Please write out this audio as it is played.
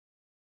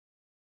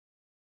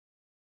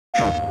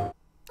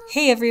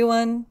Hey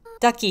everyone,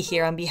 Ducky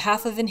here on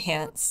behalf of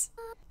Enhance.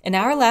 In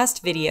our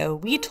last video,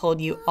 we told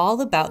you all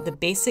about the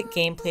basic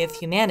gameplay of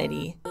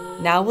humanity.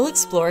 Now we'll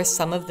explore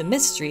some of the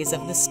mysteries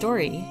of the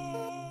story.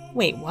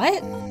 Wait,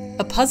 what?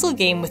 A puzzle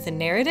game with a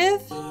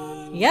narrative?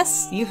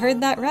 Yes, you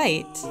heard that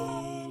right.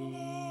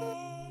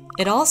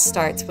 It all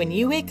starts when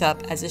you wake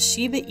up as a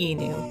Shiba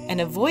Inu, and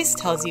a voice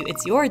tells you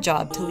it's your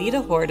job to lead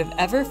a horde of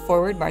ever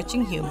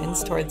forward-marching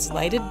humans towards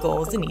lighted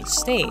goals in each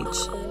stage.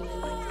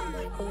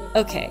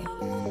 Okay,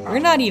 we're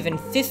not even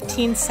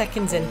 15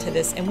 seconds into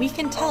this and we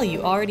can tell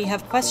you already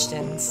have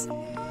questions.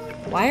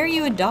 Why are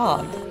you a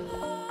dog?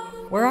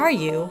 Where are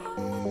you?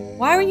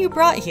 Why were you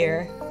brought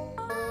here?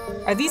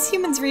 Are these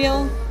humans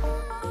real?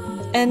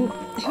 And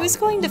who's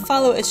going to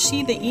follow a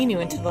Shiba Inu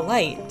into the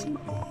light?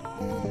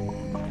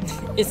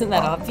 Isn't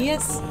that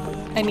obvious?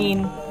 I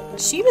mean,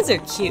 Shibas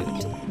are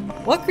cute.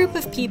 What group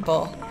of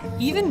people,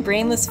 even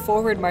brainless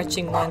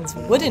forward-marching ones,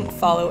 wouldn't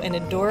follow an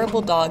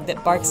adorable dog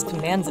that barks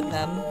commands at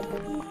them?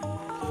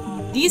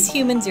 These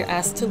humans you're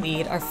asked to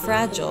lead are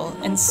fragile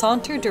and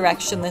saunter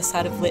directionless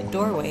out of lit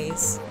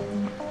doorways.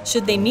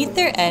 Should they meet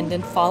their end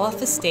and fall off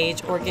a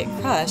stage or get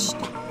crushed,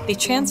 they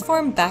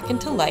transform back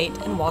into light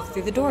and walk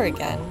through the door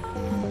again.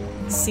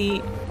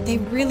 See, they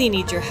really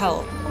need your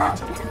help.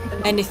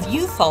 And if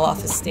you fall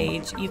off a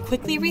stage, you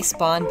quickly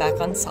respawn back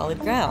on solid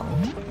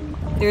ground.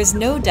 There is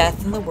no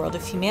death in the world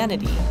of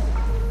humanity.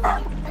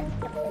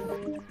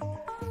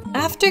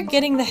 After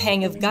getting the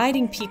hang of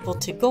guiding people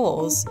to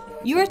goals,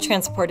 you are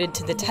transported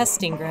to the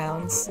testing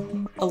grounds,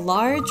 a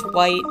large,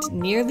 white,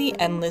 nearly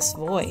endless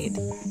void.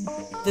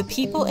 The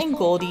people in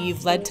Goldie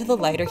you've led to the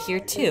light are here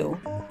too.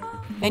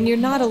 And you're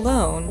not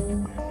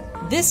alone.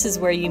 This is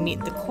where you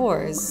meet the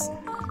cores,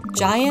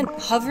 giant,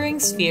 hovering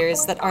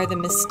spheres that are the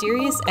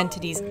mysterious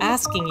entities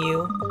asking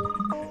you,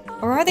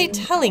 or are they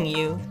telling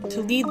you,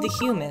 to lead the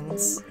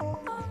humans.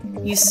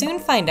 You soon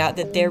find out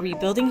that they're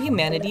rebuilding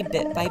humanity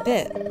bit by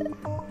bit.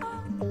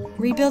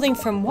 Rebuilding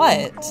from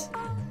what?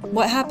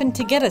 What happened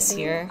to get us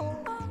here?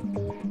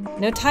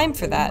 No time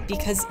for that,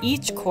 because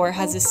each core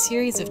has a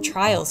series of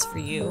trials for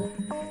you.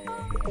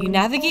 You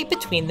navigate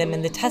between them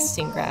in the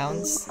testing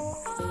grounds.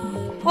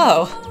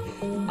 Whoa!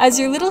 As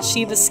your little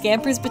Shiba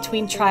scampers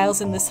between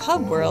trials in this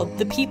hub world,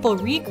 the people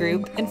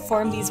regroup and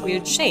form these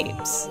weird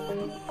shapes.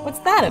 What's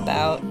that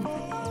about?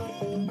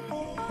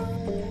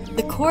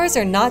 The cores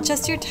are not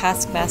just your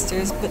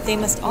taskmasters, but they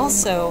must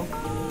also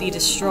be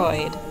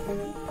destroyed.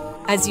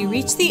 As you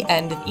reach the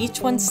end of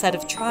each one's set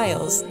of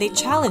trials, they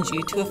challenge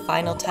you to a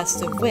final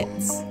test of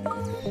wits.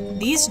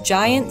 These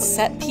giant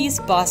set-piece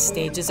boss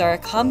stages are a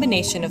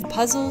combination of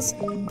puzzles,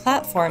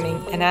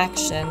 platforming, and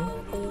action.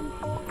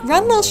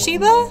 Run, little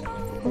Shiba!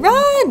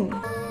 Run!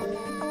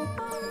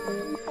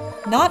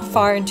 Not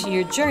far into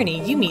your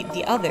journey, you meet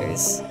the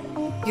others.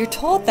 You're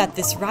told that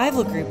this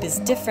rival group is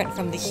different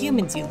from the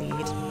humans you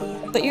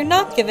lead, but you're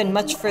not given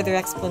much further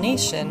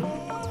explanation.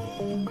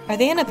 Are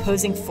they an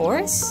opposing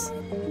force?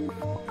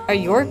 Are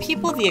your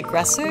people the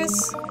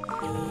aggressors?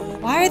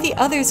 Why are the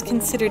others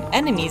considered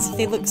enemies if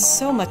they look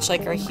so much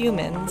like our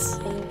humans?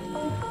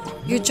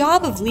 Your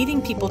job of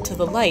leading people to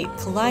the light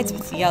collides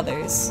with the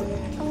others,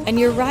 and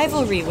your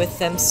rivalry with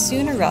them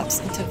soon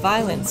erupts into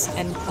violence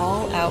and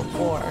all-out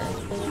war.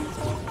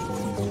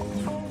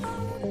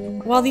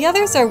 While the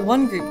others are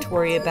one group to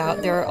worry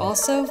about, there are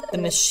also the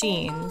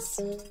machines.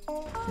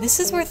 This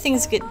is where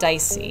things get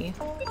dicey.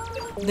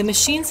 The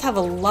machines have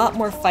a lot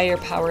more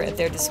firepower at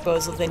their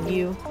disposal than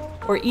you,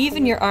 or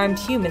even your armed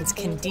humans,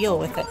 can deal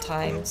with at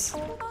times.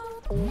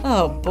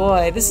 Oh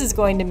boy, this is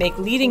going to make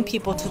leading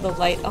people to the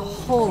light a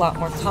whole lot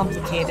more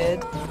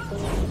complicated.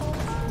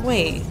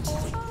 Wait,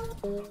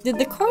 did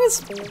the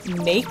cores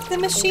make the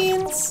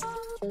machines?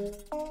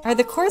 Are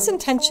the cores'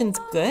 intentions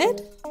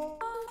good?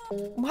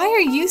 Why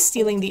are you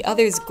stealing the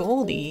others'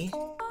 Goldie?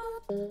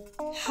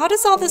 How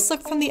does all this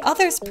look from the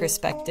others'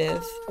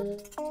 perspective?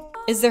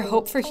 Is there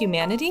hope for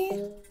humanity?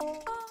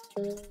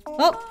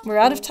 Oh, we're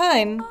out of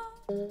time.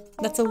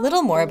 That's a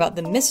little more about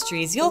the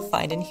mysteries you'll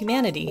find in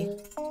humanity.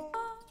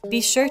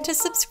 Be sure to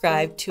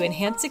subscribe to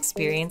Enhance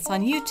Experience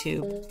on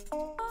YouTube,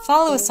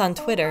 follow us on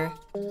Twitter,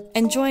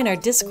 and join our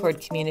Discord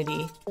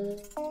community.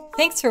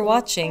 Thanks for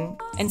watching,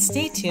 and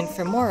stay tuned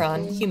for more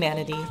on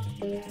humanity.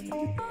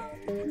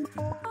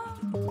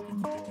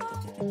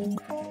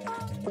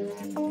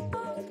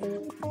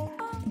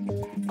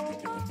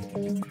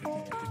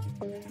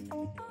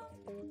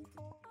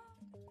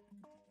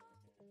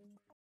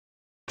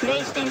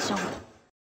 PlayStation